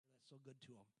so good to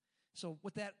him. So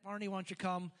with that, Arnie, why don't you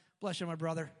come? Bless you, my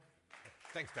brother.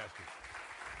 Thanks, Pastor.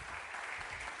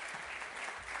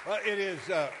 Well, it is,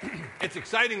 it's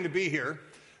exciting to be here.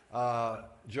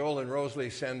 Joel and Rosalie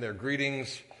send their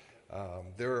greetings.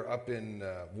 They're up in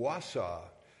Wausau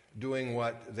doing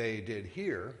what they did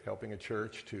here, helping a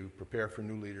church to prepare for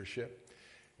new leadership.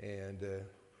 And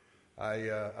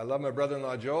I love my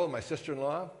brother-in-law, Joel, my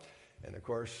sister-in-law, and, of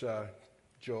course,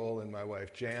 Joel and my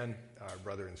wife, Jan, our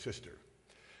brother and sister.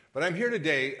 But I'm here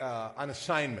today on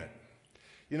assignment.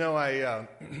 You know, I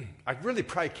really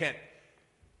probably can't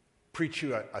preach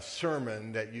you a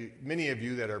sermon that many of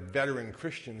you that are veteran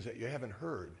Christians that you haven't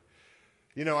heard.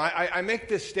 You know, I make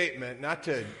this statement not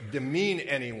to demean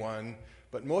anyone,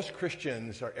 but most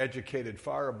Christians are educated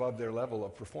far above their level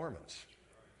of performance.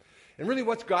 And really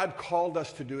what God called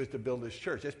us to do is to build this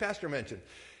church. As Pastor mentioned,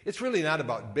 it's really not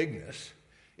about bigness.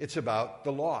 It's about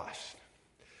the lost.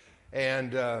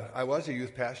 And I was a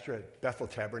youth pastor at Bethel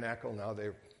Tabernacle. Now they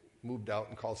moved out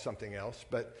and called something else.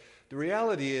 But the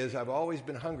reality is I've always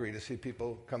been hungry to see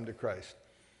people come to Christ.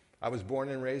 I was born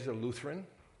and raised a Lutheran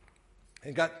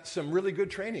and got some really good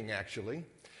training, actually.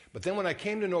 But then when I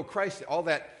came to know Christ, all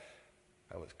that,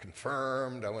 I was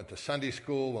confirmed. I went to Sunday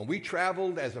school. When we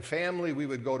traveled as a family, we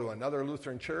would go to another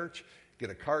Lutheran church, get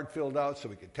a card filled out so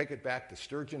we could take it back to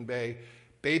Sturgeon Bay,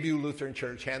 Bayview Lutheran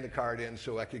Church, hand the card in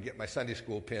so I could get my Sunday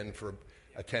school pin for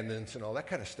attendance and all that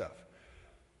kind of stuff.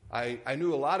 I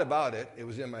knew a lot about it. It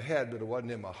was in my head, but it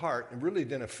wasn't in my heart, and really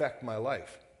didn't affect my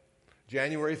life.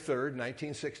 January 3rd,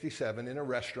 1967, in a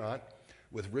restaurant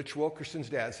with Rich Wilkerson's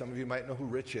dad. Some of you might know who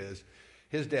Rich is.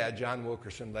 His dad, John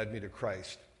Wilkerson, led me to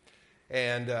Christ.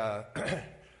 And I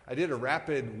did a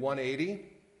rapid 180.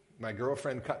 My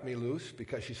girlfriend cut me loose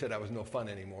because she said I was no fun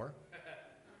anymore.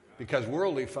 Because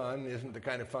worldly fun isn't the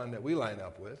kind of fun that we line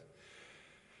up with.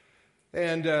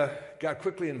 And got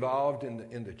quickly involved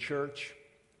in the church.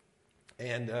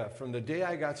 And from the day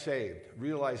I got saved,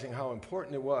 realizing how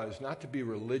important it was not to be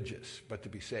religious, but to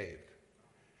be saved.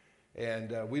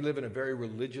 And we live in a very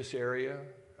religious area.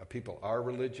 People are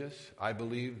religious. I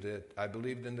believed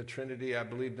in the Trinity. I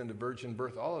believed in the virgin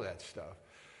birth, all of that stuff.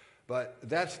 But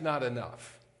that's not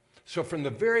enough. So from the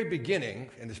very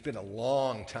beginning, and it's been a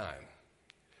long time,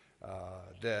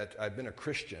 that I've been a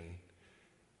Christian,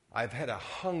 I've had a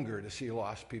hunger to see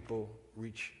lost people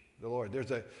reach the Lord.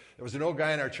 There was an old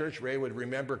guy in our church, Ray would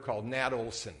remember, called Nat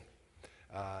Olson.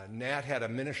 Nat had a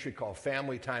ministry called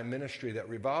Family Time Ministry that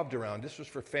revolved around, this was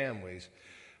for families,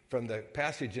 from the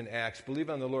passage in Acts, believe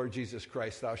on the Lord Jesus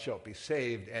Christ, thou shalt be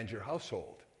saved, and your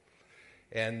household.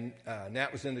 And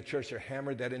Nat was in the church, they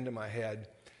hammered that into my head.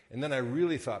 And then I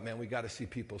really thought, man, we got to see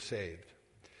people saved.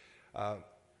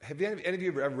 Have any of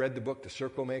you ever read the book, The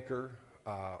Circle Maker?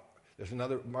 There's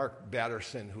another, Mark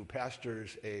Batterson, who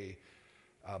pastors a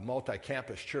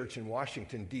multi-campus church in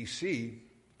Washington, D.C. In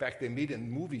fact, they meet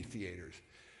in movie theaters.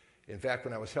 In fact,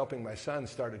 when I was helping my son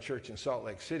start a church in Salt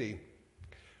Lake City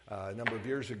a number of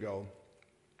years ago,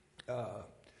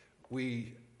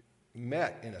 we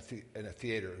met in a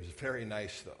theater. It was very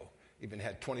nice, though. Even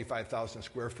had 25,000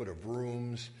 square foot of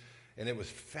rooms, and it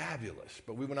was fabulous.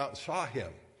 But we went out and saw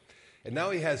him. And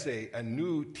now he has a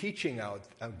new teaching out,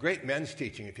 a great men's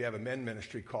teaching, if you have a men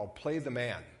ministry, called Play the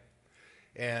Man.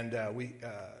 And we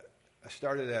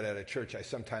started that at a church I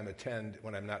sometime attend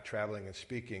when I'm not traveling and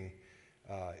speaking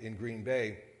in Green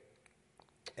Bay.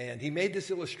 And he made this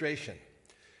illustration.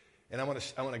 And I want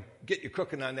to get you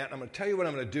cooking on that. And I'm going to tell you what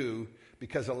I'm going to do,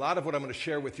 because a lot of what I'm going to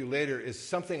share with you later is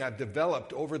something I've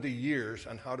developed over the years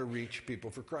on how to reach people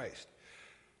for Christ.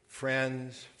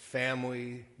 Friends,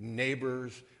 family,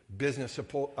 neighbors, business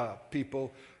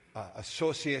people,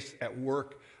 associates at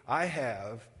work. I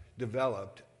have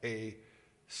developed a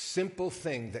simple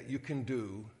thing that you can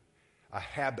do, a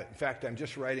habit. In fact, I'm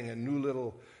just writing a new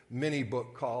little mini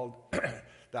book called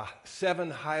The 7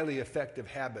 Highly Effective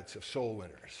Habits of Soul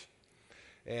Winners.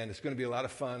 And it's going to be a lot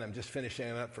of fun. I'm just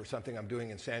finishing up for something I'm doing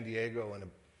in San Diego in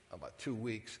about 2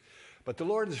 weeks. But the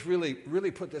Lord has really, really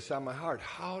put this on my heart,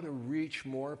 how to reach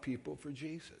more people for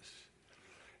Jesus.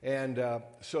 And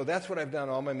so that's what I've done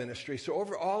all my ministry. So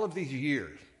over all of these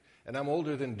years, and I'm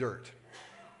older than dirt.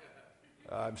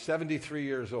 I'm 73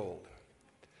 years old,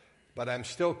 but I'm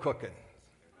still cooking.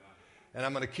 And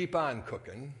I'm going to keep on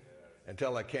cooking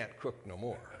until I can't cook no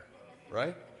more,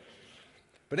 right?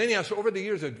 But anyhow, so over the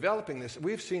years of developing this,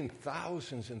 we've seen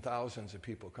thousands and thousands of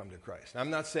people come to Christ. And I'm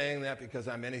not saying that because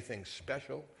I'm anything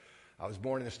special. I was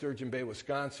born in Sturgeon Bay,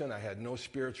 Wisconsin. I had no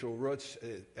spiritual roots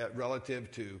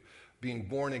relative to being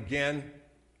born again.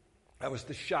 I was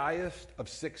the shyest of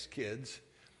 6 kids.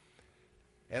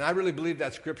 And I really believe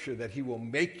that scripture that he will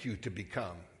make you to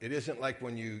become. It isn't like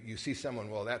when you see someone,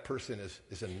 well, that person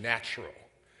is a natural.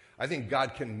 I think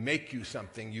God can make you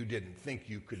something you didn't think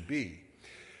you could be.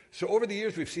 So over the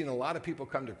years, we've seen a lot of people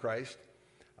come to Christ.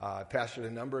 I pastored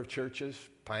a number of churches,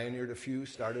 pioneered a few,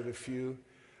 started a few.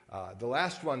 The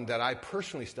last one that I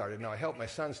personally started, now I helped my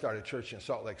son start a church in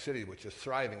Salt Lake City, which is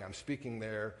thriving. I'm speaking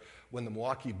there when the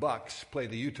Milwaukee Bucks play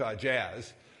the Utah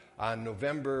Jazz on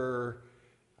November,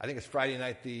 I think it's Friday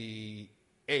night, the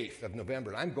 8th of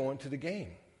November. And I'm going to the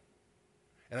game.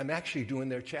 And I'm actually doing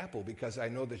their chapel because I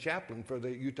know the chaplain for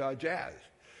the Utah Jazz.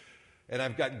 And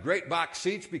I've got great box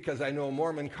seats because I know a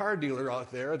Mormon car dealer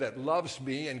out there that loves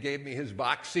me and gave me his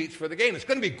box seats for the game. It's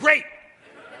going to be great.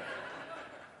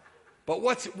 But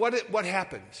what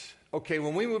happens? Okay,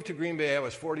 when we moved to Green Bay, I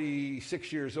was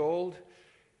 46 years old,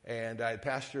 and I had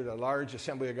pastored a large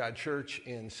Assembly of God church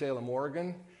in Salem,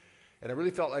 Oregon. And I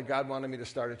really felt like God wanted me to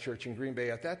start a church in Green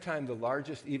Bay. At that time, the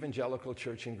largest evangelical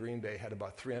church in Green Bay had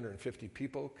about 350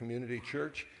 people, community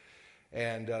church.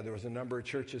 And there was a number of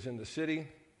churches in the city.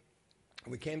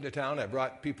 We came to town. I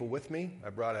brought people with me. I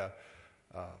brought a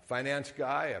finance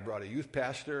guy. I brought a youth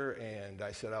pastor. And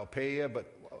I said, I'll pay you,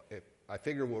 but I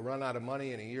figure we'll run out of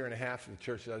money in a year and a half if the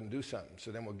church doesn't do something.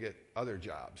 So then we'll get other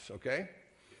jobs, okay?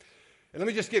 And let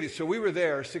me just give you, so we were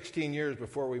there 16 years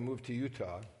before we moved to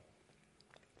Utah.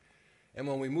 And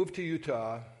when we moved to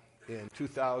Utah in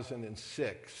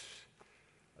 2006,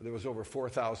 there was over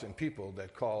 4,000 people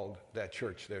that called that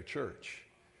church their church.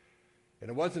 And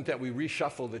it wasn't that we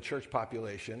reshuffled the church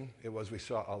population. It was we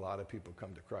saw a lot of people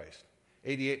come to Christ.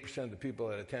 88% of the people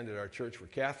that attended our church were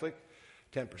Catholic,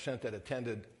 10% that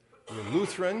attended were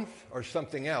Lutheran or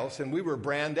something else, and we were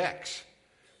brand X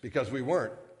because we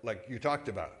weren't, like you talked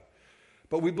about.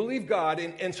 But we believe God,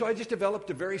 and so I just developed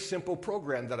a very simple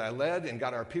program that I led and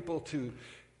got our people to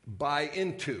buy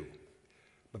into.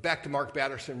 But back to Mark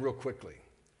Batterson real quickly.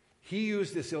 He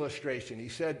used this illustration. He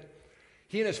said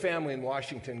he and his family in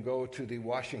Washington go to the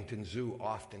Washington Zoo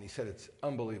often. He said it's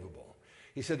unbelievable.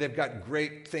 He said they've got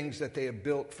great things that they have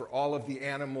built for all of the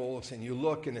animals, and you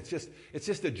look, and it's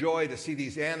just a joy to see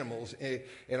these animals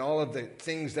and all of the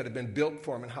things that have been built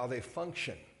for them and how they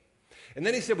function. And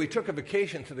then he said we took a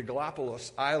vacation to the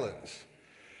Galapagos Islands.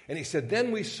 And he said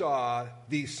then we saw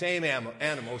these same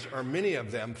animals, or many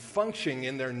of them, functioning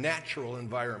in their natural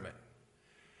environment.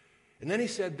 And then he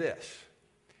said this.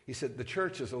 He said the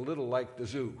church is a little like the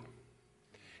zoo.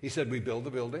 He said we build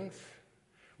the buildings,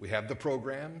 we have the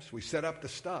programs, we set up the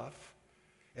stuff,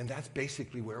 and that's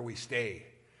basically where we stay.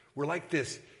 We're like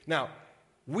this. Now,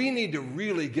 we need to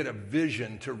really get a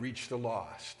vision to reach the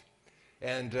lost.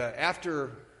 And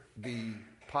after the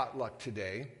potluck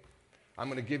today, I'm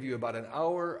going to give you about an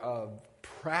hour of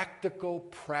practical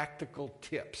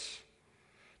tips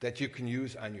that you can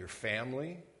use on your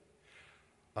family,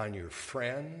 on your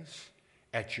friends,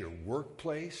 at your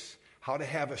workplace, how to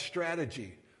have a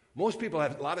strategy. Most people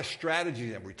have a lot of strategies.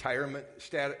 We have retirement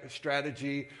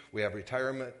strategy. We have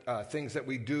retirement things that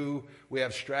we do. We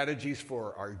have strategies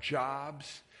for our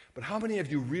jobs. But how many of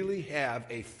you really have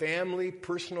a family,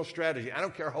 personal strategy? I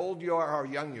don't care how old you are, how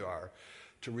young you are,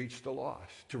 to reach the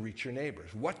lost, to reach your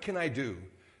neighbors. What can I do?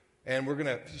 And we're going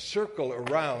to circle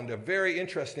around a very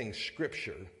interesting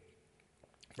scripture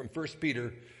from 1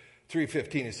 Peter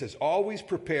 3:15. It says, always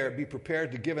be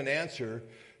prepared to give an answer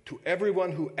to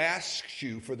everyone who asks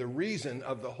you for the reason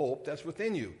of the hope that's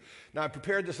within you. Now, I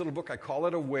prepared this little book. I call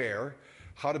it Aware,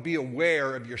 how to be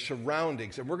aware of your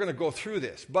surroundings. And we're going to go through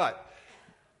this. But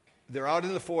they're out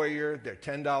in the foyer. They're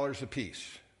 $10 a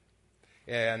piece.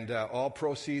 And all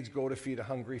proceeds go to feed a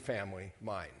hungry family,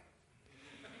 mine.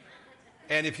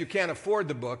 And if you can't afford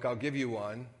the book, I'll give you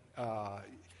one.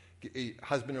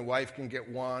 Husband and wife can get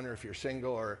one, or if you're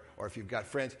single, or if you've got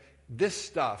friends. This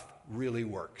stuff really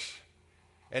works.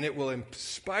 And it will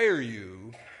inspire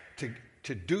you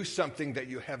to do something that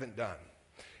you haven't done.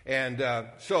 And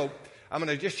so I'm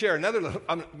going to just share another little,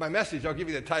 my message. I'll give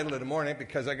you the title in the morning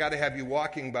because I got to have you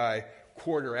walking by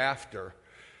 1:15.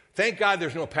 Thank God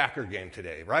there's no Packer game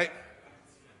today, right?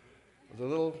 I was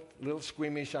a little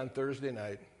squeamish on Thursday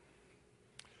night.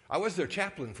 I was their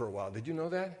chaplain for a while. Did you know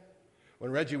that?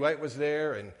 When Reggie White was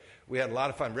there, and we had a lot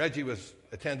of fun. Reggie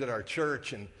attended our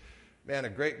church, and man, a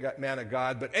great man of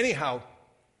God. But anyhow,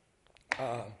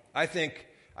 I think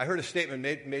I heard a statement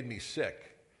made me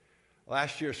sick.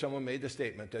 Last year, someone made the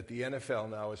statement that the NFL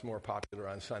now is more popular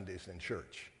on Sundays than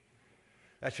church.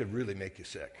 That should really make you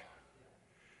sick.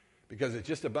 Because it's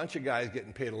just a bunch of guys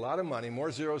getting paid a lot of money,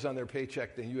 more zeros on their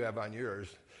paycheck than you have on yours,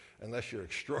 unless you're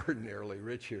extraordinarily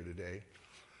rich here today.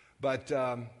 But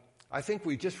I think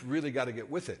we just really got to get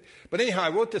with it. But anyhow, I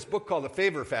wrote this book called The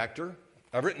Favor Factor.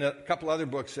 I've written a couple other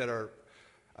books that are,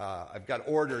 I've got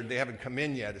ordered. They haven't come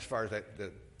in yet as far as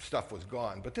the stuff was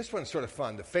gone. But this one's sort of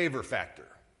fun, the favor factor.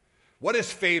 What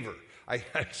is favor? I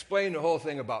explained the whole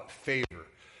thing about favor.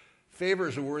 Favor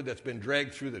is a word that's been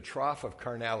dragged through the trough of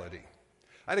carnality.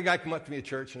 I had a guy come up to me at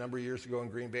church a number of years ago in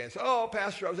Green Bay and said, "Oh,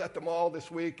 Pastor, I was at the mall this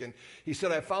week, and he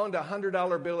said, I found a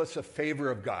 $100 bill. It's a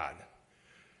favor of God."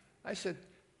 I said,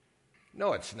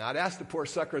 "No, it's not. Ask the poor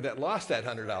sucker that lost that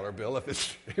 $100 bill if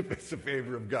it's a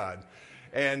favor of God."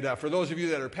 And for those of you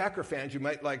that are Packer fans, you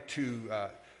might like to,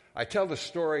 I tell the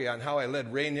story on how I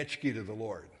led Ray Nitschke to the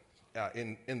Lord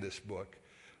in this book.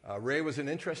 Ray was an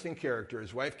interesting character.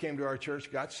 His wife came to our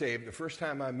church, got saved. The first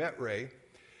time I met Ray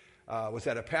was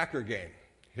at a Packer game.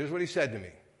 Here's what he said to me.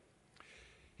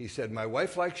 He said, "My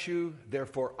wife likes you,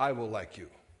 therefore I will like you.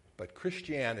 But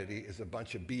Christianity is a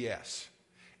bunch of BS."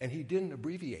 And he didn't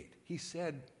abbreviate. He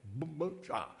said,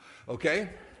 okay?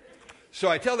 So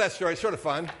I tell that story. It's sort of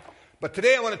fun. But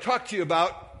today I want to talk to you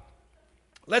about,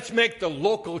 let's make the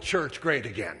local church great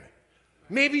again.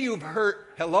 Maybe you've heard,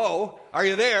 hello, are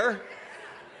you there?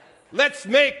 Let's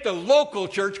make the local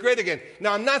church great again.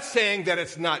 Now, I'm not saying that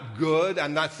it's not good.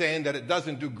 I'm not saying that it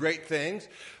doesn't do great things.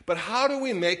 But how do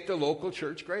we make the local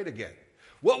church great again?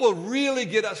 What will really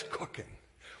get us cooking?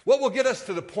 What will get us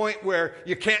to the point where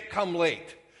you can't come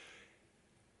late?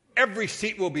 Every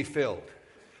seat will be filled.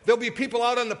 There'll be people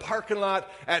out on the parking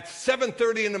lot at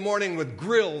 7:30 in the morning with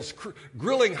grills,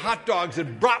 grilling hot dogs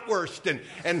and bratwurst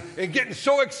and getting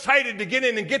so excited to get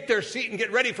in and get their seat and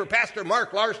get ready for Pastor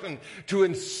Mark Larson to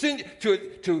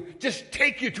just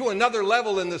take you to another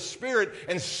level in the Spirit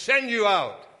and send you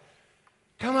out.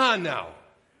 Come on now.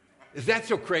 Is that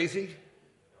so crazy?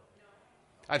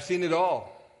 I've seen it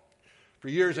all. For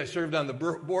years, I served on the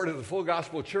board of the Full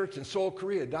Gospel Church in Seoul,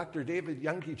 Korea. Dr. David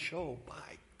Youngie Cho, my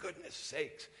goodness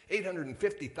sakes,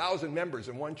 850,000 members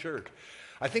in one church.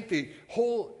 I think the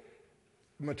whole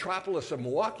metropolis of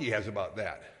Milwaukee has about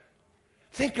that.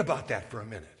 Think about that for a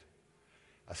minute.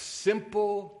 A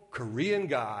simple Korean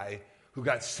guy who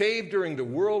got saved during the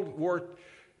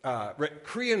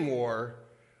Korean War,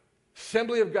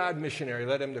 Assembly of God missionary,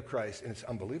 led him to Christ, and it's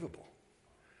unbelievable.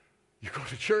 You go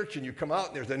to church and you come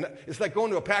out, and it's like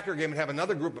going to a Packer game and have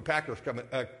another group of Packers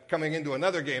coming into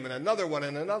another game and another one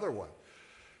and another one.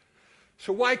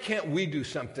 So why can't we do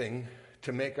something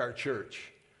to make our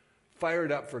church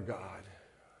fired up for God?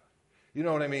 You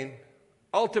know what I mean?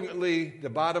 Ultimately, the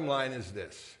bottom line is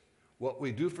this. What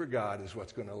we do for God is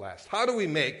what's going to last. How do we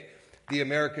make the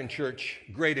American church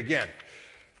great again?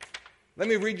 Let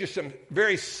me read you some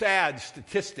very sad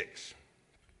statistics.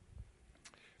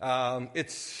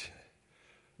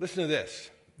 Listen to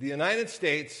this. The United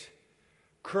States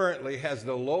currently has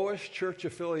the lowest church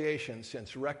affiliation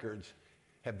since records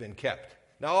have been kept.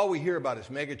 Now, all we hear about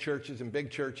is mega churches and big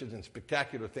churches and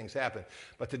spectacular things happen.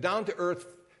 But the down-to-earth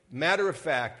matter of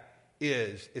fact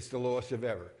is it's the lowest of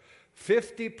ever.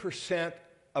 50%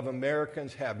 of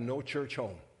Americans have no church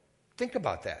home. Think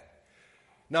about that.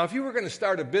 Now, if you were going to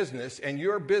start a business and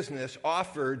your business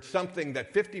offered something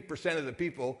that 50% of the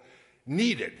people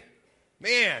needed,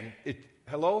 man,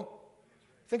 hello?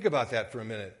 Think about that for a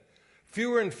minute.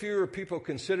 Fewer and fewer people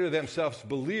consider themselves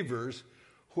believers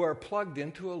who are plugged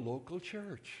into a local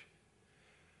church.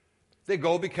 They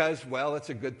go because, well, it's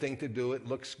a good thing to do. It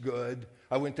looks good.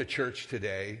 I went to church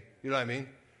today. You know what I mean?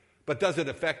 But does it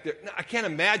affect their... I can't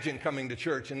imagine coming to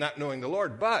church and not knowing the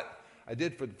Lord, but I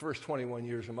did for the first 21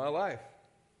 years of my life.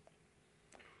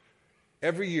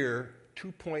 Every year,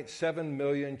 2.7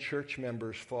 million church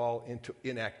members fall into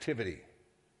inactivity.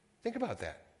 Think about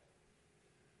that.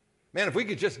 Man, if we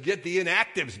could just get the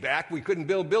inactives back, we couldn't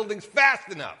build buildings fast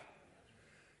enough.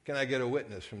 Can I get a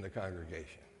witness from the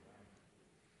congregation?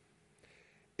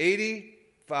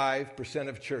 85%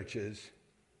 of churches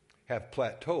have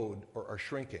plateaued or are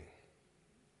shrinking.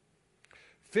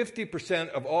 50%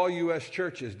 of all U.S.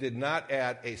 churches did not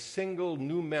add a single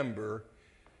new member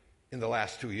in the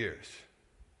last 2 years.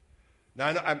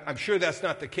 Now, I'm sure that's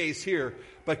not the case here,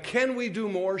 but can we do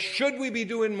more? Should we be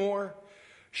doing more?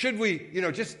 Should we,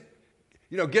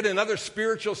 get another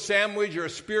spiritual sandwich or a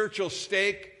spiritual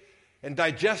steak and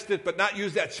digest it, but not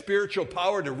use that spiritual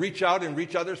power to reach out and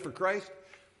reach others for Christ?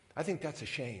 I think that's a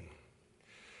shame.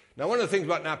 Now, one of the things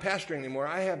about not pastoring anymore,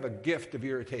 I have a gift of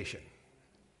irritation.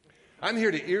 I'm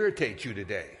here to irritate you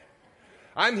today.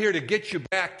 I'm here to get you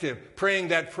back to praying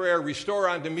that prayer, restore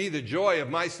unto me the joy of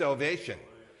my salvation.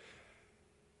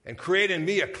 And create in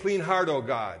me a clean heart, O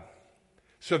God,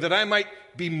 so that I might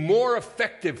be more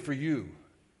effective for you.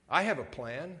 I have a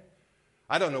plan.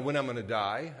 I don't know when I'm going to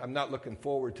die. I'm not looking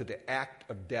forward to the act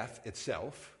of death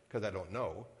itself, because I don't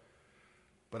know.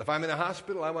 But if I'm in a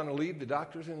hospital, I want to leave the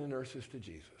doctors and the nurses to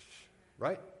Jesus,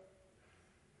 right?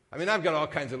 I mean, I've got all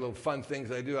kinds of little fun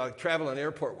things I do. I travel in an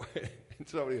airport, and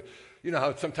somebody, you know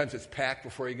how sometimes it's packed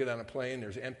before you get on a plane,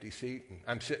 there's an empty seat. And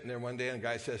I'm sitting there one day, and a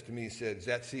guy says to me, he said, "Is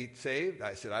that seat saved?"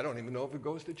 I said, "I don't even know if it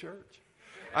goes to church."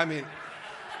 I mean,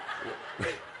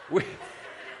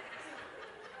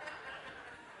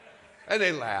 and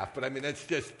they laugh, but I mean, it's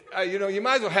just, you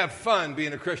might as well have fun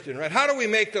being a Christian, right? How do we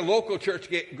make the local church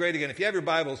great again? If you have your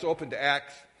Bibles, open to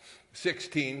Acts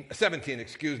 17,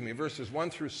 verses 1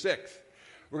 through 6.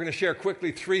 We're going to share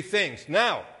quickly 3 things.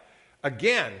 Now,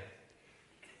 again,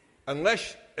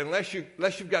 unless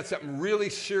you've got something really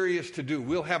serious to do,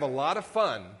 we'll have a lot of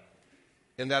fun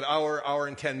in that hour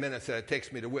and 10 minutes that it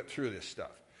takes me to whip through this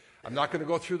stuff. I'm not going to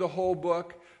go through the whole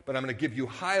book, but I'm going to give you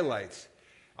highlights.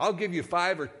 I'll give you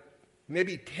 5 or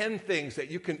maybe 10 things that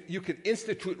you can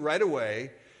institute right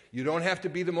away. You don't have to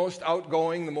be the most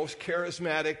outgoing, the most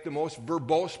charismatic, the most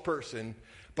verbose person,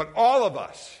 but all of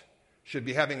us should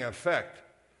be having an effect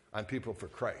on people for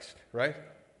Christ, right?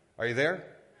 Are you there?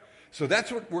 So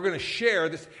that's what we're going to share,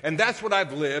 this, and that's what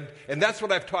I've lived, and that's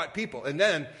what I've taught people. And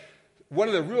then one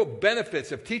of the real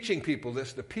benefits of teaching people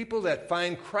this, the people that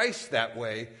find Christ that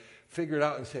way figure it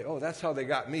out and say, "Oh, that's how they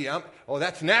got me.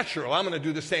 That's natural. I'm going to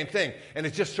do the same thing." And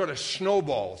it just sort of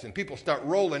snowballs, and people start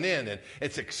rolling in, and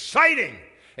it's exciting.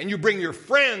 And you bring your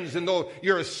friends and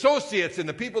your associates and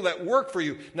the people that work for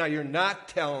you. Now, you're not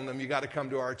telling them you got to come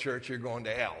to our church, you're going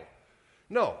to hell.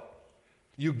 No.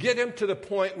 You get them to the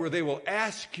point where they will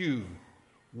ask you,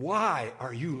 "Why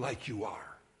are you like you are?"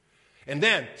 And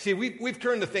then, see, we've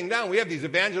turned the thing down. We have these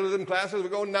evangelism classes. We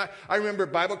go, I remember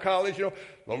at Bible college, the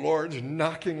Lord's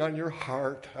knocking on your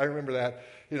heart. I remember that,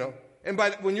 And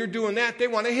when you're doing that, they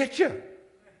want to hit you.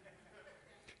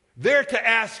 They're to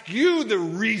ask you the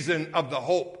reason of the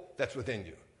hope that's within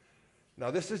you. Now,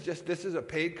 this is a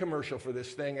paid commercial for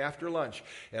this thing after lunch.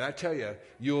 And I tell you,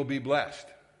 you'll be blessed.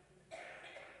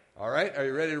 All right? Are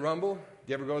you ready to rumble? Do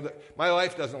you ever go my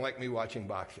wife doesn't like me watching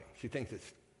boxing. She thinks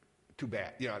it's too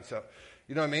bad. So,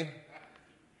 you know what I mean?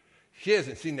 She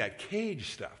hasn't seen that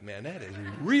cage stuff, man. That is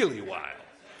really wild.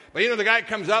 But the guy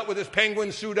comes out with his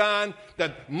penguin suit on,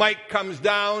 the mic comes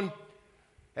down,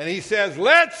 and he says,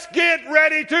 "Let's get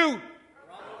ready to rumble."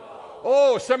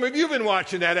 Oh, some of you have been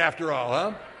watching that after all,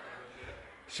 huh?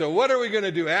 So what are we going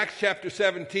to do? Acts chapter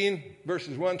 17,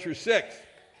 verses 1 through 6.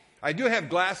 I do have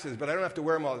glasses, but I don't have to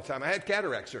wear them all the time. I had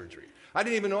cataract surgery. I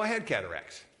didn't even know I had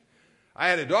cataracts. I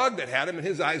had a dog that had them, and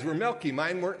his eyes were milky.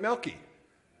 Mine weren't milky.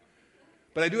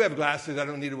 But I do have glasses. I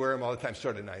don't need to wear them all the time.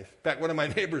 Sort of nice. In fact, one of my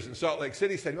neighbors in Salt Lake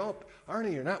City said, "Oh,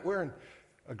 Arnie, you're not wearing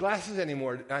glasses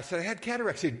anymore." And I said, "I had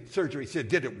cataract surgery." He said,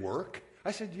 "Did it work?"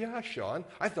 I said, "Yeah, Sean.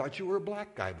 I thought you were a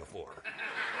black guy before."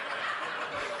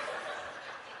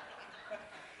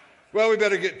 Well, we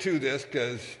better get to this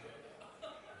because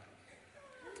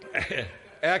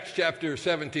Acts chapter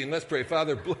 17. Let's pray.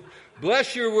 Father,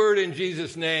 bless your word in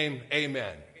Jesus' name.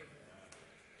 Amen.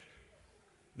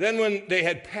 Then when they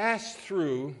had passed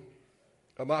through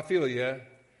Pamphylia,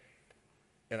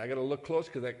 and I got to look close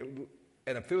because and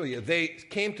Pamphylia, they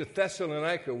came to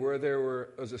Thessalonica where there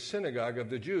was a synagogue of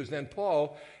the Jews. Then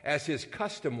Paul, as his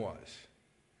custom was,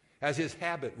 as his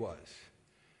habit was,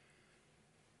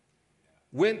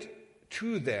 went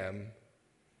to them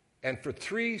and for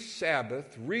 3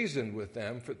 Sabbaths reasoned with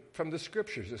them from the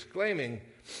Scriptures, exclaiming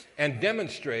and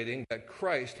demonstrating that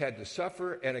Christ had to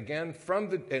suffer and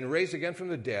raise again from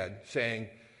the dead, saying,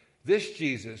 "This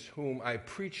Jesus whom I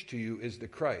preach to you is the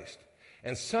Christ."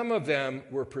 And some of them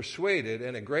were persuaded,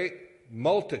 and a great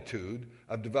multitude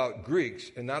of devout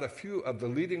Greeks, and not a few of the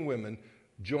leading women,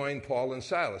 joined Paul and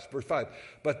Silas. Verse 5,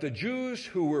 but the Jews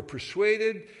who were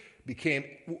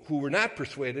not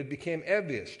persuaded became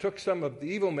envious, took some of the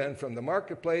evil men from the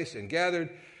marketplace and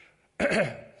gathered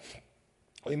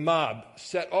a mob,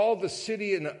 set all the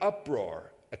city in an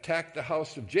uproar, attacked the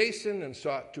house of Jason and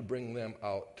sought to bring them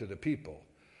out to the people.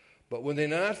 But when they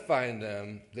did not find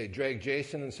them, they dragged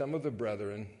Jason and some of the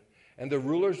brethren and the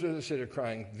rulers of the city,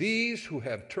 crying, "These who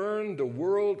have turned the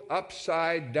world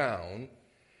upside down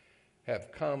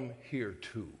have come here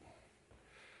too."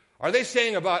 Are they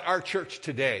saying about our church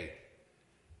today,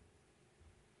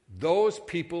 those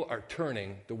people are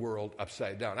turning the world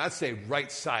upside down? I'd say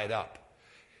right side up.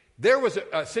 There was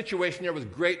a situation there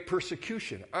with great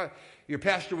persecution. Your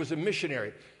pastor was a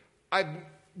missionary.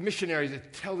 Missionaries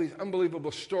that tell these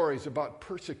unbelievable stories about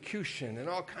persecution and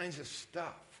all kinds of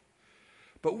stuff.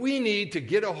 But we need to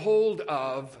get a hold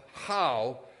of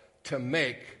how to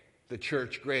make the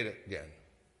church great again.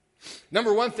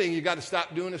 Number one thing you got to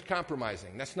stop doing is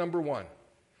compromising. That's number one.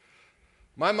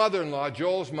 My mother-in-law,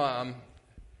 Joel's mom,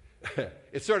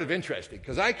 it's sort of interesting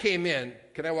because I came in.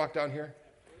 Can I walk down here?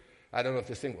 I don't know if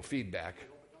this thing will feed back.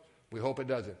 We hope it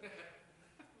doesn't.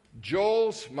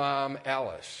 Joel's mom,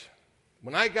 Alice.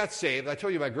 When I got saved, I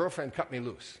told you my girlfriend cut me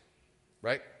loose,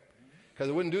 right? Because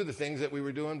I wouldn't do the things that we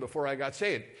were doing before I got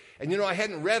saved. And I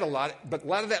hadn't read a lot, but a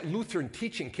lot of that Lutheran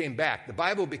teaching came back. The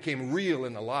Bible became real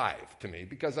and alive to me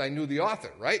because I knew the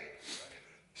author, right?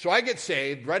 So I get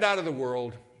saved, right out of the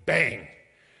world, bang.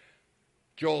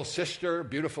 Joel's sister,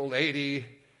 beautiful lady,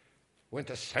 went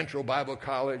to Central Bible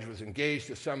College, was engaged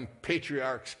to some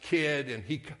patriarch's kid, and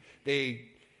he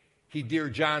dear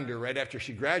John'd her right after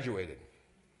she graduated.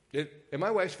 And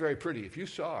my wife's very pretty. If you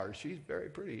saw her, she's very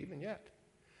pretty even yet.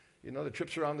 The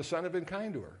trips around the sun have been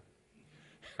kind to her.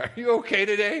 Are you okay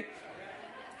today?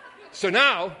 So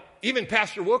now, even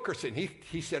Pastor Wilkerson,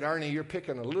 he said, Arnie, you're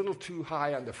picking a little too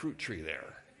high on the fruit tree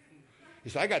there. He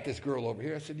said, I got this girl over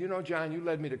here. I said, John, you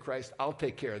led me to Christ. I'll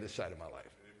take care of this side of my life.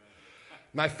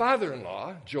 My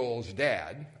father-in-law, Joel's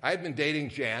dad, I had been dating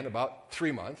Jan about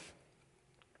 3 months.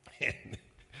 And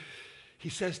he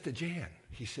says to Jan,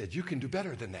 he said, you can do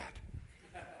better than that.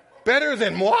 Better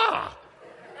than moi.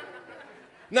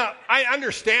 Now, I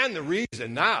understand the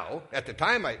reason now. At the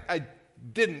time, I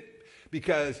didn't,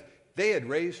 because they had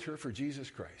raised her for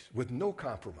Jesus Christ with no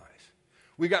compromise.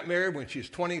 We got married when she was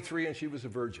 23 and she was a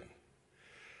virgin.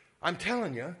 I'm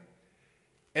telling you.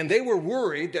 And they were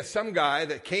worried that some guy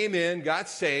that came in, got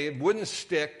saved, wouldn't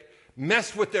stick,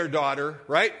 messed with their daughter,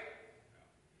 right?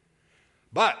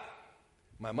 But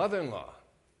my mother-in-law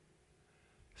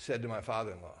said to my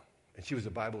father-in-law, and she was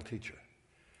a Bible teacher,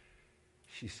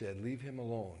 she said, leave him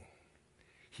alone.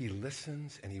 He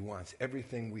listens and he wants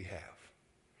everything we have.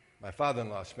 My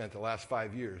father-in-law spent the last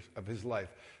 5 years of his life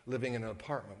living in an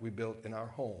apartment we built in our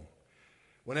home.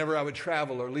 Whenever I would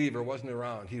travel or leave or wasn't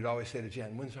around, he'd always say to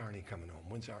Jan, when's Arnie coming home?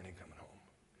 When's Arnie coming home?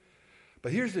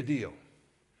 But here's the deal.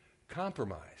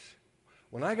 Compromise.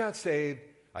 When I got saved,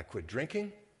 I quit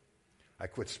drinking. I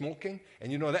quit smoking.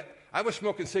 And that I was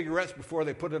smoking cigarettes before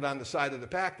they put it on the side of the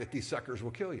pack that these suckers will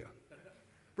kill you.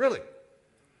 Really.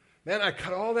 Man, I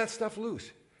cut all that stuff loose.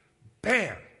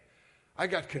 Bam! I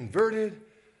got converted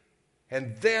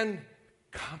and then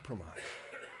compromise.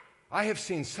 I have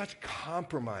seen such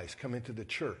compromise come into the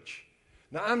church.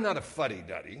 Now, I'm not a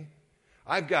fuddy-duddy.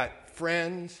 I've got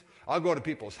friends. I'll go to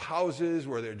people's houses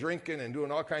where they're drinking and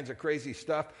doing all kinds of crazy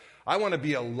stuff. I want to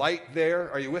be a light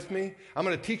there. Are you with me? I'm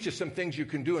going to teach you some things you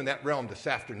can do in that realm this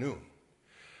afternoon.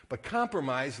 But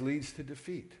compromise leads to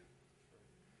defeat.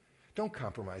 Don't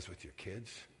compromise with your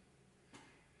kids.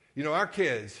 Our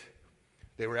kids,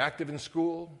 they were active in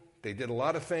school. They did a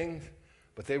lot of things.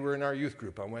 But they were in our youth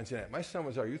group on Wednesday night. My son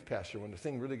was our youth pastor when the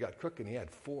thing really got cooking. He had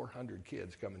 400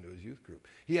 kids coming to his youth group.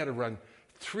 He had to run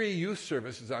 3 youth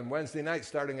services on Wednesday night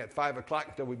starting at 5 o'clock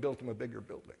until we built him a bigger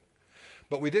building.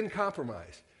 But we didn't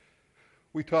compromise.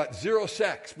 We taught 0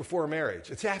 sex before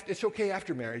marriage. It's okay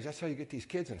after marriage. That's how you get these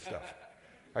kids and stuff.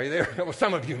 Are you there? Well,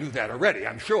 some of you knew that already,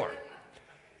 I'm sure.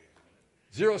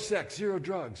 0 sex, 0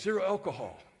 drugs, 0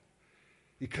 alcohol.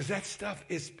 Because that stuff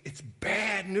it's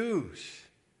bad news.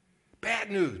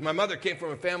 Bad news. My mother came from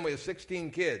a family of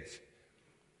 16 kids,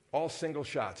 all single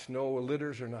shots, no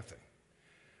litters or nothing.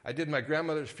 I did my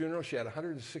grandmother's funeral. She had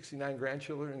 169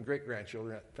 grandchildren and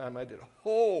great-grandchildren at the time I did.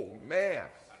 Oh, man.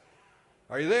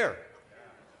 Are you there?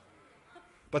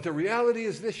 But the reality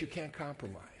is this, you can't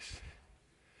compromise.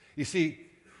 You see,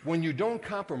 when you don't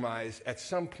compromise, at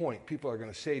some point, people are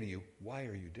going to say to you, why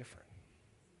are you different?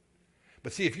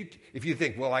 But see, if you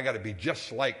think, well, I got to be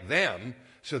just like them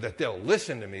so that they'll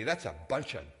listen to me, that's a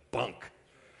bunch of bunk.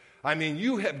 I mean,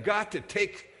 you have got to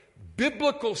take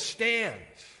biblical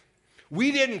stands.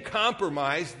 We didn't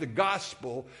compromise the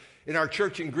gospel in our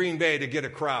church in Green Bay to get a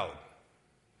crowd.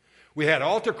 We had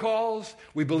altar calls.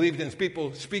 We believed in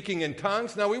people speaking in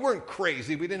tongues. Now, we weren't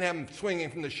crazy. We didn't have them swinging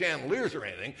from the chandeliers or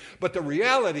anything. But the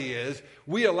reality is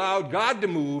we allowed God to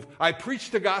move. I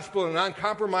preached the gospel in an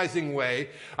uncompromising way.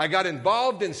 I got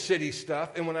involved in city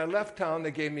stuff. And when I left town,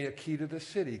 they gave me a key to the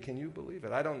city. Can you believe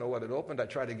it? I don't know what it opened. I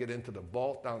tried to get into the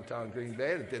vault downtown Green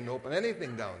Bay, and it didn't open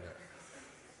anything down there.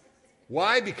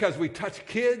 Why? Because we touched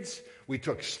kids. We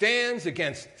took stands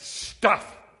against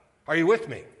stuff. Are you with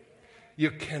me? You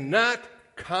cannot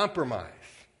compromise.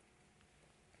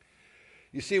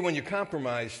 You see, when you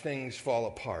compromise, things fall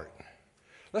apart.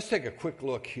 Let's take a quick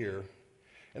look here.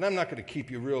 And I'm not going to keep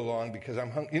you real long because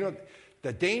I'm hungry. You know,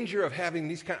 the danger of having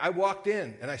these I walked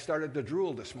in and I started to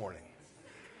drool this morning.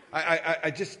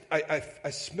 I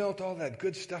smelt all that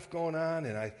good stuff going on,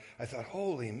 and I thought,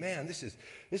 holy man, this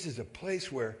is a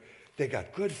place where they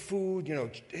got good food. You know,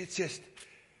 it's just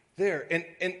there.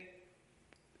 And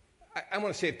I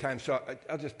want to save time, so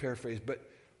I'll just paraphrase. But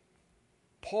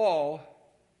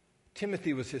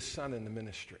Timothy was his son in the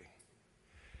ministry.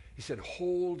 He said,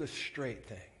 hold a straight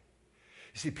thing.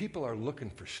 You see, people are looking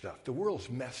for stuff. The world's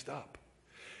messed up.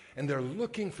 And they're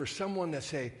looking for someone to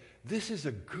say, this is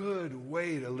a good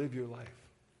way to live your life.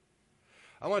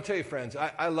 I want to tell you, friends,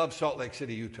 I love Salt Lake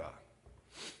City, Utah.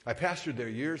 I pastored there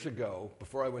years ago,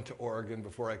 before I went to Oregon,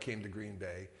 before I came to Green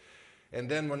Bay. And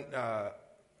then when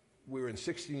we were in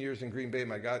 16 years in Green Bay,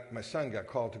 my son got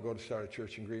called to go to start a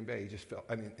church in Green Bay. He just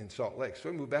in Salt Lake. So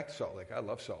we moved back to Salt Lake. I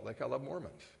love Salt Lake. I love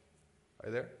Mormons. Are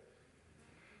you there?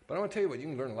 But I want to tell you what, you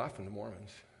can learn a lot from the Mormons.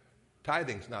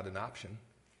 Tithing's not an option.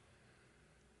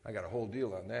 I got a whole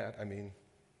deal on that. I mean,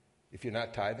 if you're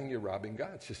not tithing, you're robbing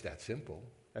God. It's just that simple.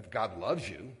 If God loves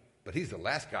you, but he's the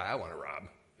last guy I want to rob.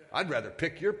 I'd rather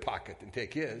pick your pocket than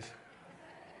take his.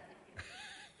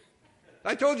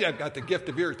 I told you I've got the gift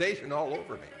of irritation all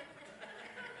over me.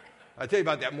 I tell you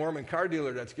about that Mormon car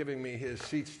dealer that's giving me his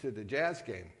seats to the Jazz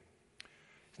game.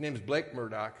 His name's Blake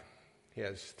Murdoch. He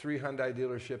has 3 Hyundai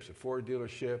dealerships, a Ford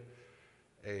dealership,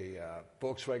 a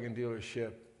Volkswagen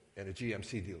dealership, and a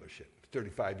GMC dealership.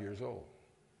 35 years old.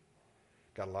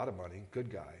 Got a lot of money, good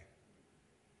guy.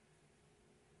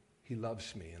 He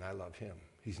loves me and I love him.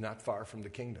 He's not far from the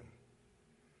kingdom.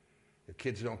 The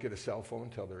kids don't get a cell phone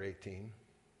until they're 18.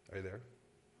 Are you there?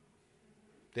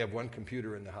 They have one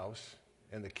computer in the house,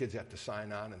 and the kids have to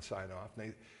sign on and sign off.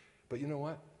 But you know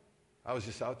what? I was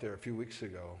just out there a few weeks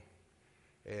ago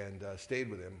and stayed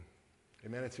with him.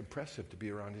 And man, it's impressive to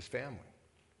be around his family.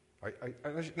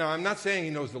 Now, I'm not saying he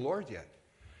knows the Lord yet.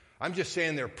 I'm just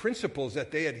saying there are principles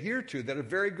that they adhere to that are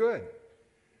very good.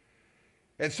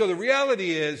 And so the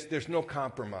reality is there's no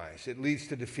compromise. It leads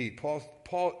to defeat.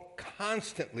 Paul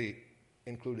constantly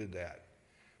included that.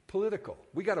 Political.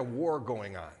 We got a war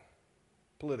going on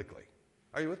politically.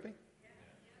 Are you with me?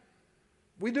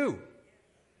 We do.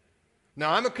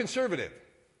 Now, I'm a conservative.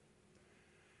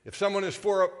 If someone is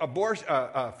for abortion,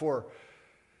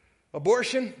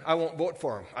 I won't vote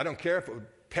for him. I don't care if it would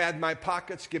pad my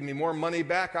pockets, give me more money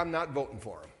back. I'm not voting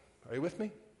for him. Are you with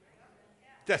me?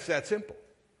 That's that simple.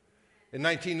 In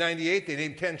 1998, they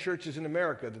named 10 churches in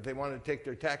America that they wanted to take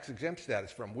their tax-exempt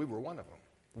status from. We were one of them.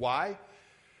 Why?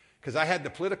 Because I had the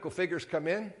political figures come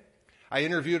in. I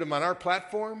interviewed them on our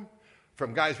platform,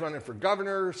 from guys running for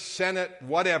governor, Senate,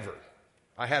 whatever.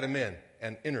 I had them in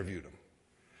and interviewed them.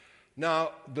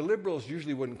 Now, the liberals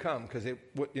usually wouldn't come because they,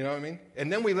 you know what I mean?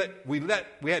 And then we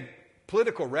had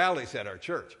political rallies at our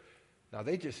church. Now,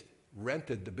 they just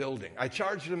rented the building. I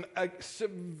charged them a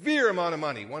severe amount of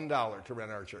money, $1 to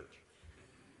rent our church.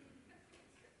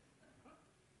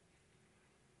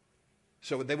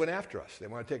 So they went after us. They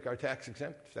want to take our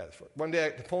tax-exempt status. One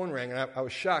day the phone rang, and I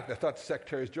was shocked. I thought the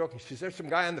secretary was joking. She said, there's some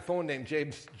guy on the phone named Jay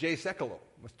Sekulow.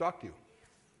 Must talk to you.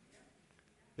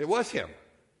 It was him.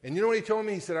 And you know what he told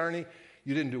me? He said, Arnie,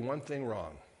 you didn't do one thing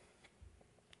wrong.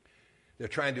 They're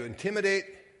trying to intimidate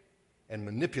and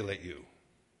manipulate you.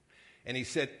 And he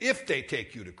said, if they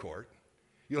take you to court,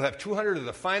 you'll have 200 of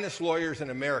the finest lawyers in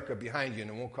America behind you,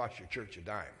 and it won't cost your church a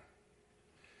dime.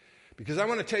 Because I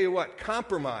want to tell you what,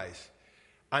 compromise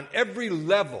on every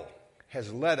level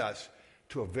has led us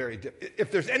to a very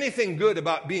if there's anything good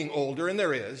about being older, and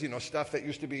there is, stuff that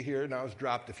used to be here now is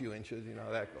dropped a few inches,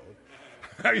 how that goes.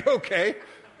 Are you okay?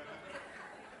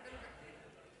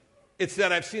 It's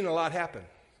that I've seen a lot happen.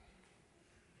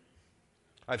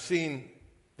 I've seen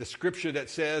the scripture that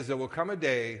says there will come a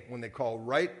day when they call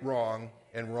right wrong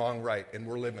and wrong right, and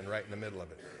we're living right in the middle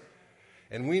of it.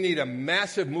 And we need a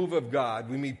massive move of God.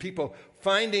 We need people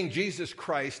finding Jesus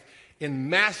Christ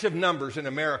in massive numbers in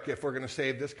America if we're going to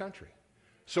save this country.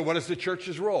 So what is the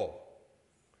church's role?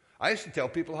 I used to tell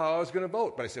people how I was going to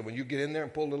vote, but I said, when you get in there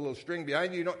and pull a little string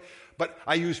behind you, But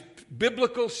I use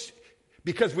biblical,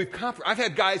 because I've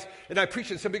had guys, and I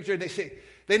preach in some big church, and they say,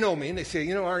 they know me, and they say,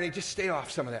 Arnie, just stay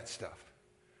off some of that stuff.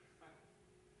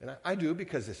 And I do,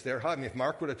 because it's their hobby. If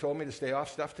Mark would have told me to stay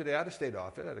off stuff today, I'd have stayed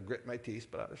off it. I'd have grit my teeth,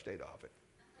 but I'd have stayed off it.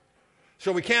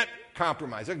 So we can't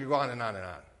compromise. I could go on and on and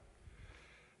on.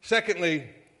 Secondly,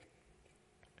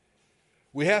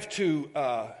 we have to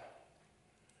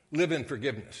live in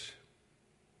forgiveness.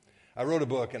 I wrote a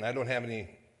book, and I don't have any,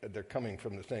 they're coming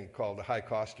from the thing called The High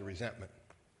Cost of Resentment.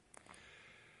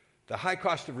 The high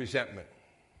cost of resentment.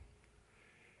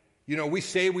 We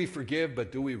say we forgive,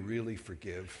 but do we really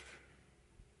forgive?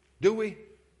 Do we?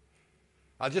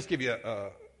 I'll just give you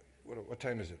what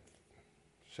time is it?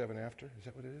 7 after? Is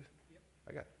that what it is? Yep.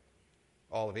 I got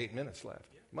all of 8 minutes left.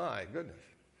 Yep. My goodness.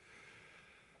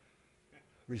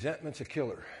 Resentment's a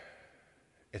killer.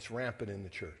 It's rampant in the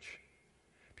church.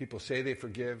 People say they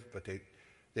forgive, but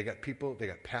They got people, they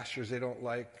got pastors they don't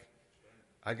like.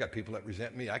 I got people that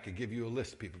resent me. I could give you a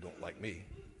list of people who don't like me.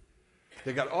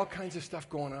 They got all kinds of stuff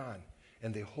going on,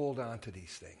 and they hold on to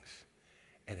these things,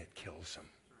 and it kills them.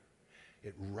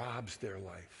 It robs their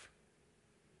life.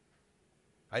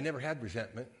 I never had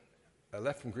resentment. I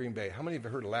left from Green Bay. How many of you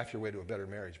heard of Laugh Your Way to a Better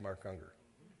Marriage, Mark Unger?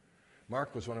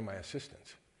 Mark was one of my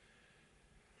assistants.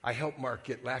 I helped Mark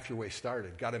get Laugh Your Way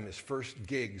started, got him his first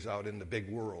gigs out in the big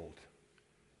world.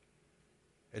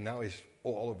 And now he's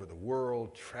all over the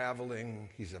world, traveling.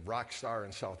 He's a rock star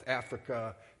in South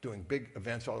Africa, doing big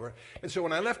events all over. And so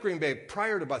when I left Green Bay,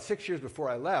 prior to about 6 years before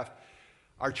I left,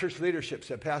 our church leadership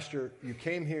said, Pastor, you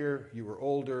came here, you were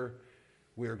older,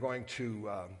 we're going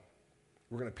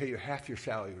to pay you half your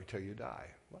salary until you die.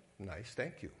 Well, nice,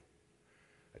 thank you.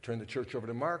 I turned the church over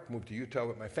to Mark, moved to Utah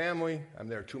with my family. I'm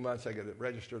there 2 months. I get a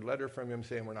registered letter from him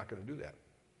saying we're not going to do that.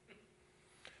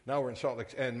 Now we're in Salt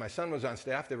Lake, and my son was on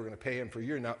staff. They were going to pay him for a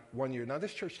year, not 1 year. Now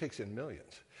this church takes in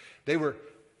millions. They were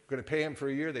going to pay him for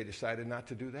a year. They decided not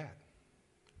to do that.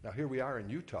 Now here we are in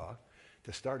Utah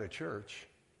to start a church,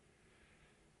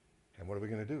 and what are we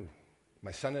going to do?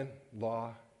 My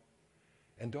son-in-law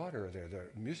and daughter are there. They're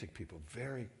music people,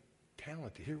 very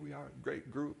talented. Here we are,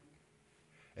 great group.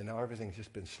 And now everything's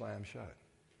just been slammed shut.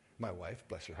 My wife,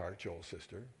 bless her heart, Joel's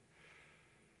sister,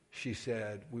 she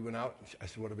said, we went out. I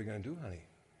said, what are we going to do, honey?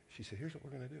 She said, here's what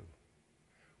we're going to do.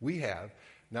 We have,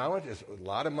 now it's a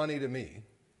lot of money to me,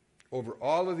 over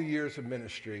all of the years of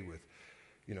ministry with,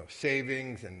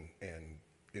 savings and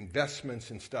investments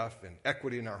and stuff and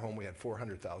equity in our home, we had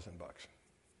 $400,000.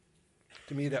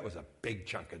 To me, that was a big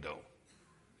chunk of dough.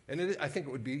 And I think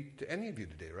it would be to any of you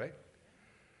today, right?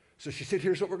 So she said,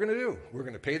 here's what we're going to do. We're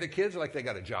going to pay the kids like they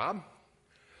got a job.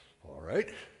 All right.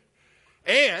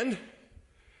 And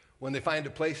when they find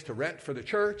a place to rent for the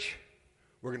church,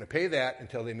 we're going to pay that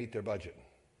until they meet their budget.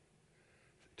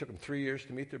 It took them 3 years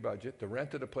to meet their budget. The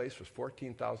rent of the place was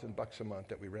 $14,000 a month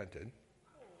that we rented.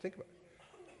 Think about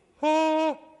it.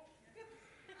 Oh!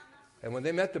 And when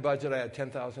they met the budget, I had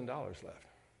 $10,000 left.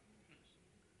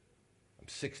 I'm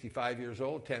 65 years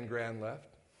old, 10 grand left,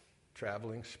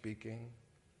 traveling, speaking.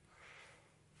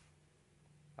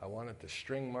 I wanted to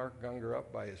string Mark Unger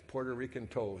up by his Puerto Rican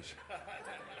toes.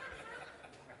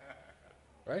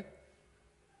 Right?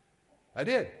 I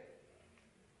did.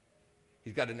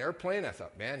 He's got an airplane. I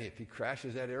thought, man, if he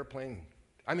crashes that airplane,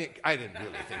 I didn't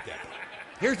really think that.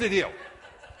 Here's the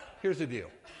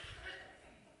deal.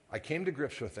 I came to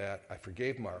grips with that. I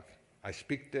forgave Mark. I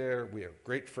speak there. We are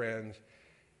great friends.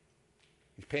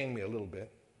 He's paying me a little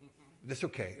bit. That's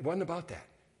okay. It wasn't about that.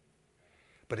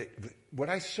 But what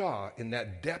I saw in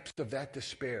that depth of that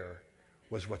despair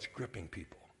was what's gripping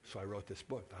people. So I wrote this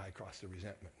book, The High Cost of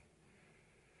Resentment.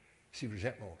 See,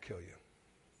 resentment will kill you.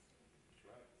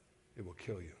 It will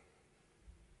kill you.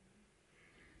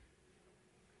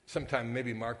 Sometime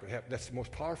maybe Mark would have, that's the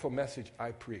most powerful message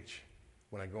I preach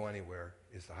when I go anywhere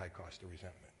is the high cost of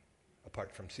resentment,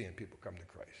 apart from seeing people come to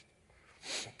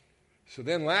Christ. So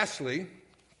then lastly,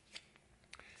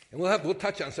 and we'll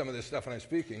touch on some of this stuff when I'm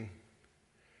speaking,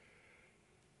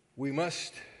 we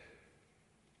must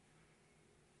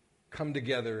come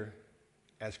together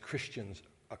as Christians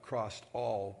across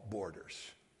all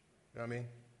borders. You know what I mean?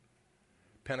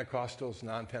 Pentecostals,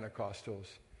 non-Pentecostals.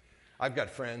 I've got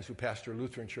friends who pastor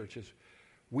Lutheran churches.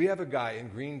 We have a guy in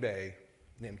Green Bay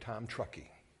named Tom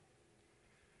Truckee.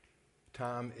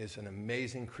 Tom is an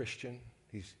amazing Christian.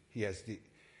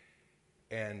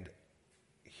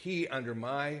 He, under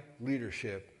my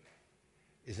leadership,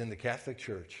 is in the Catholic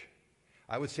Church.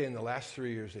 I would say in the last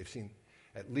 3 years, they've seen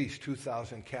at least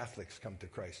 2,000 Catholics come to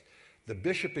Christ. The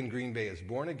bishop in Green Bay is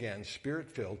born again,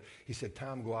 spirit-filled. He said,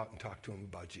 Tom, go out and talk to him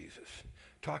about Jesus.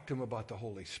 Talk to him about the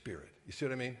Holy Spirit. You see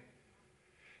what I mean?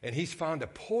 And he's found a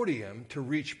podium to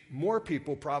reach more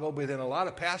people probably than a lot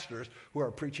of pastors who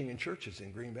are preaching in churches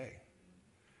in Green Bay.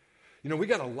 We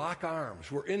got to lock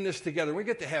arms. We're in this together. When we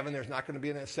get to heaven, there's not going to be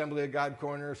an Assembly of God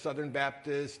corner, Southern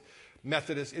Baptist,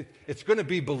 Methodist. It's going to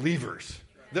be believers.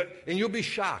 And you'll be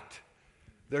shocked.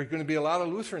 There are going to be a lot of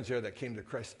Lutherans there that came to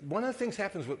Christ. One of the things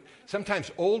happens with sometimes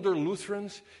older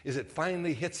Lutherans is it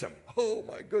finally hits them. Oh,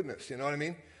 my goodness. You know what I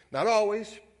mean? Not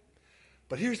always.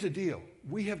 But here's the deal.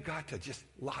 We have got to just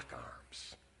lock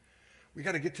arms. We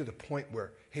got to get to the point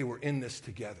where, hey, we're in this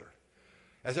together.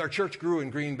 As our church grew in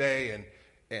Green Bay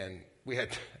and we had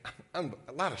a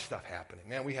lot of stuff happening.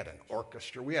 Man, we had an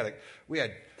orchestra. We had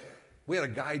a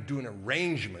guy doing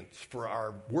arrangements for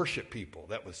our worship people.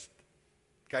 That was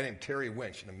a guy named Terry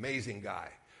Winch, an amazing guy.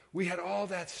 We had all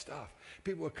that stuff.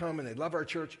 People would come and they'd love our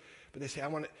church, but they say,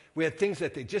 we had things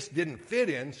that they just didn't fit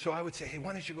in, so I would say, hey,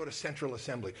 why don't you go to Central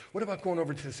Assembly? What about going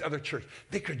over to this other church?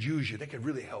 They could use you. They could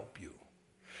really help you.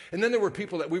 And then there were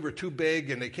people that we were too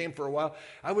big and they came for a while.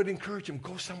 I would encourage them,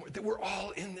 go somewhere. We're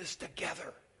all in this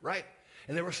together, right?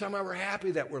 And there were some I were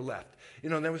happy that were left.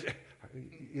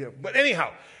 But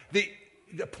anyhow,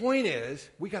 the point is,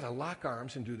 we got to lock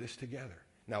arms and do this together.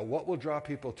 Now, what will draw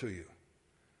people to you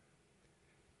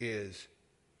is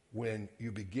when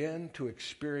you begin to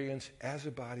experience, as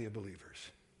a body of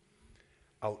believers,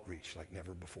 outreach like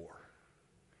never before.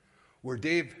 Where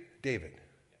David,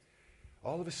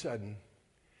 all of a sudden,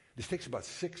 this takes about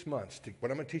 6 months,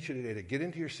 what I'm going to teach you today, to get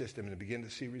into your system and to begin to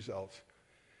see results.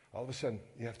 All of a sudden,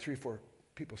 you have 3 or 4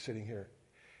 people sitting here,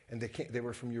 and they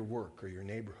were from your work or your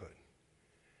neighborhood.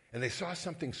 And they saw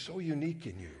something so unique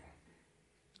in you.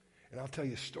 And I'll tell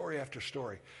you story after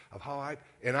story of how I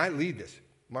lead this.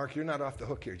 Mark, you're not off the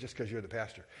hook here just because you're the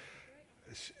pastor.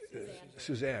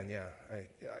 Suzanne, yeah.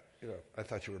 I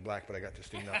thought you were black, but I got this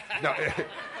thing now.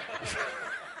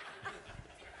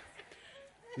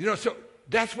 No. So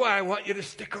that's why I want you to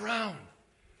stick around.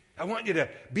 I want you to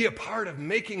be a part of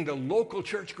making the local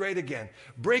church great again,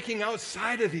 breaking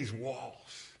outside of these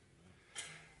walls.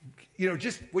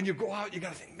 Just when you go out, you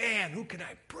got to think, man, who can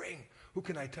I bring? Who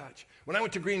can I touch? When I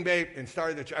went to Green Bay and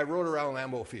started the church, I rode around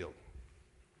Lambeau Field.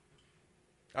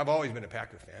 I've always been a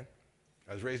Packer fan.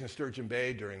 I was raised in Sturgeon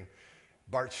Bay during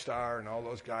Bart Starr and all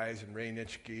those guys, and Ray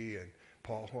Nitschke and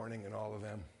Paul Hornung and all of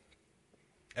them.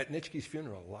 At Nitschke's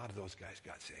funeral, a lot of those guys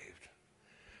got saved.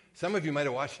 Some of you might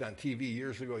have watched it on TV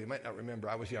years ago. You might not remember.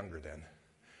 I was younger then.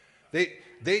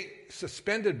 They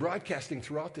suspended broadcasting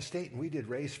throughout the state, and we did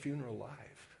Ray's funeral live.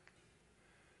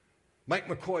 Mike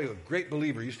McCoy, a great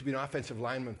believer, used to be an offensive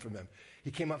lineman for them.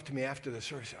 He came up to me after the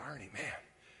service and said, Arnie, man,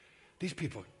 these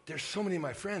people, there's so many of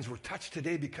my friends were touched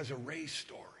today because of Ray's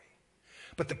story.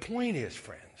 But the point is,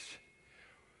 friends,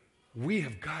 we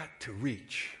have got to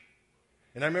reach.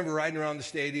 And I remember riding around the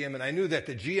stadium, and I knew that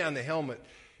the G on the helmet,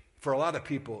 for a lot of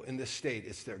people in this state,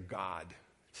 it's their God.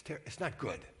 It's not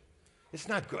good. It's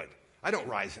not good. I don't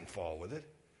rise and fall with it.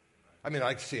 I mean, I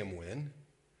like to see them win.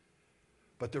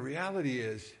 But the reality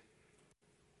is,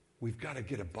 we've got to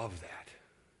get above that.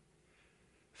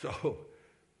 So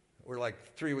we're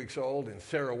like 3 weeks old, and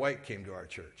Sarah White came to our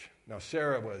church. Now,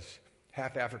 Sarah was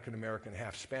half African-American,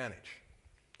 half Spanish.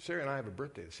 Sarah and I have a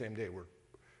birthday the same day. We're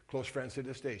close friends to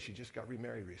this day. She just got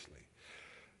remarried recently.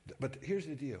 But here's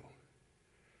the deal.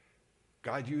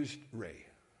 God used Ray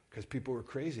because people were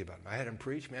crazy about him. I had him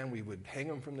preach, man, we would hang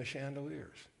him from the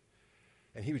chandeliers.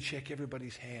 And he would shake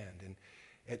everybody's hand.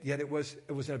 And yet it was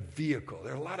a vehicle.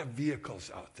 There are a lot of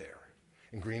vehicles out there.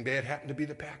 In Green Bay, it happened to be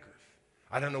the Packers.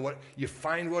 I don't know what, you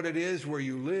find what it is where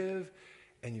you live,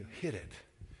 and you hit it.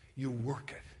 You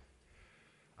work it.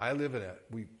 I live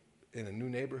in a new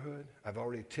neighborhood. I've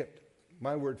already tipped,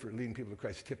 my word for leading people to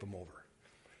Christ, tip them over.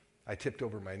 I tipped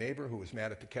over my neighbor who was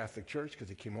mad at the Catholic Church because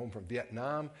he came home from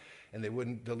Vietnam, and they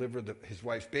wouldn't deliver his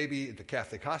wife's baby at the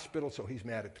Catholic hospital, so he's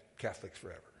mad at Catholics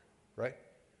forever, right?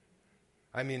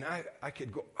 I mean, I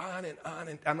could go on and on,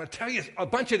 and I'm going to tell you a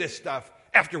bunch of this stuff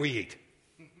after we eat.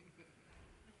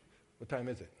 What time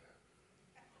is it?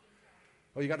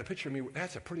 Oh, you got a picture of me.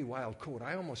 That's a pretty wild coat.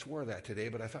 I almost wore that today,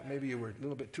 but I thought maybe you were a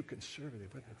little bit too conservative.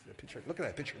 Look at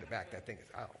that picture in the back. That thing is,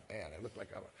 oh, man, I look like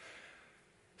I'm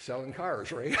selling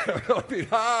cars, right?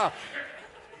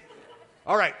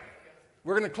 All right.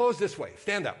 We're going to close this way.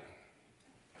 Stand up.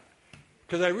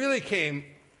 Because I really came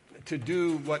to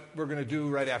do what we're going to do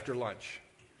right after lunch.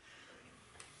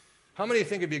 How many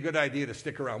think it'd be a good idea to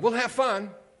stick around? We'll have fun.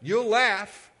 You'll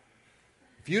laugh.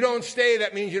 If you don't stay,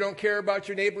 that means you don't care about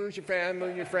your neighbors, your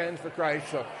family, your friends for Christ.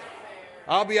 So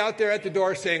I'll be out there at the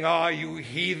door saying, oh, you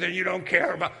heathen, you don't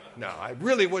care about. No, I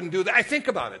really wouldn't do that. I think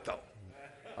about it, though.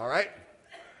 All right?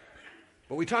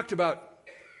 But we talked about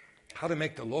how to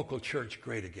make the local church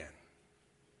great again.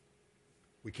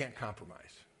 We can't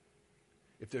compromise.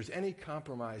 If there's any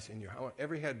compromise in your heart,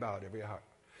 every head bowed, every heart.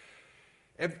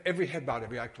 Every head bowed,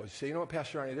 every eye closed. Say, you know what,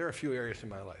 Pastor Arnie, there are a few areas in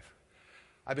my life.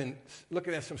 I've been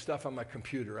looking at some stuff on my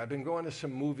computer. I've been going to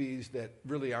some movies that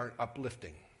really aren't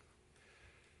uplifting.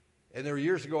 And there were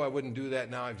years ago I wouldn't do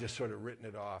that. Now I've just sort of written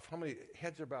it off. How many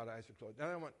heads are bowed, eyes are closed?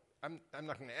 Now I'm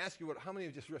not going to ask you how many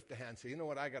have just ripped a hand and say, you know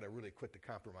what, I got to really quit the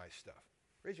compromise stuff.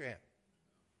 Raise your hand.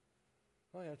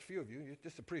 Oh, yeah, it's a few of you. It's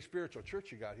just a pretty spiritual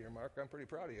church you got here, Mark. I'm pretty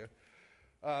proud of you.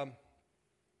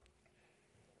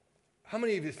 How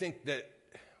many of you think that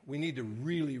we need to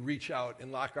really reach out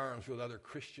and lock arms with other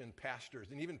Christian pastors,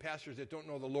 and even pastors that don't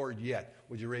know the Lord yet?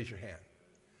 Would you raise your hand?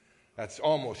 That's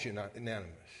almost unanimous.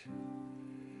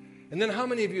 And then how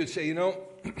many of you would say, you know,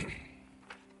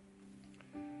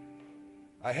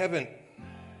 I haven't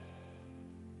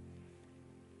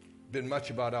been much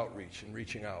about outreach and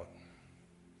reaching out.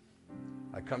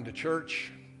 I come to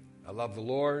church, I love the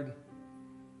Lord,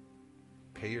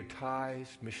 pay your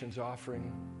tithes, missions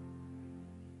offering,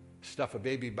 stuff a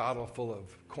baby bottle full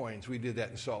of coins. We did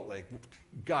that in Salt Lake.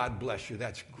 God bless you,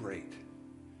 that's great.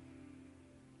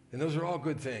 And those are all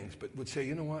good things, but would say,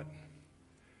 you know what?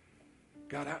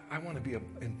 God, I want to be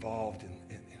involved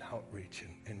in outreach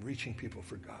and reaching people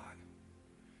for God.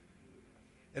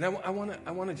 And I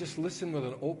want to just listen with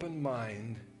an open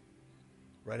mind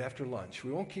right after lunch.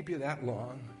 We won't keep you that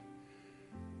long,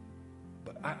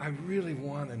 but I really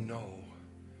want to know.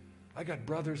 I got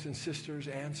brothers and sisters,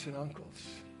 aunts and uncles.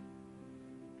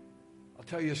 I'll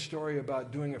tell you a story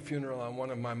about doing a funeral on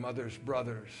one of my mother's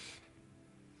brothers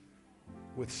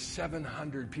with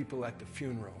 700 people at the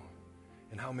funeral,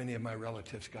 and how many of my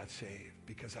relatives got saved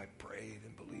because I prayed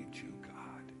and believed you, God.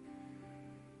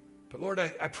 But Lord,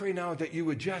 I pray now that you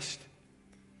would just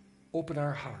open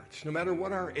our hearts, no matter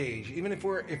what our age, even if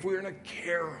we're in a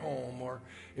care home, or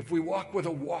if we walk with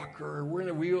a walker, or we're in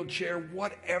a wheelchair,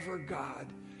 whatever, God,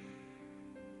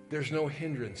 there's no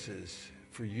hindrances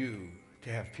for you to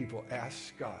have people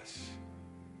ask us,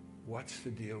 what's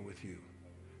the deal with you?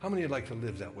 How many would like to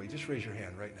live that way? Just raise your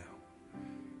hand right now.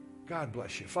 God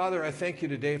bless you. Father, I thank you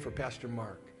today for Pastor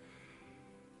Mark.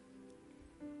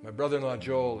 My brother-in-law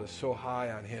Joel is so high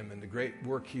on him and the great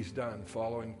work he's done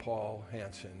following Paul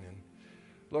Hansen. And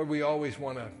Lord, we always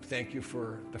want to thank you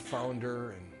for the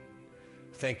founder and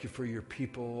thank you for your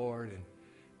people, Lord.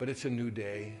 But it's a new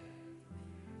day.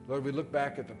 Lord, we look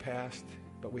back at the past,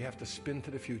 but we have to spin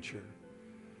to the future.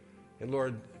 And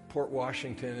Lord, Port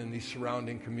Washington and these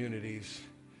surrounding communities,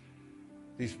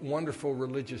 these wonderful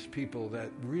religious people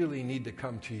that really need to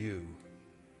come to you.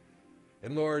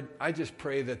 And Lord, I just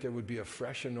pray that there would be a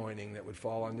fresh anointing that would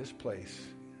fall on this place.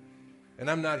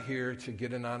 And I'm not here to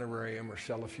get an honorarium or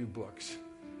sell a few books.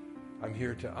 I'm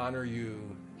here to honor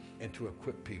you and to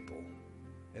equip people.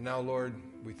 And now, Lord,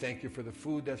 we thank you for the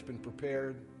food that's been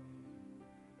prepared.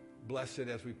 Bless it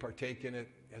as we partake in it,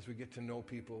 as we get to know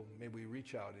people. May we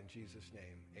reach out in Jesus'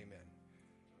 name. Amen.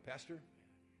 Pastor?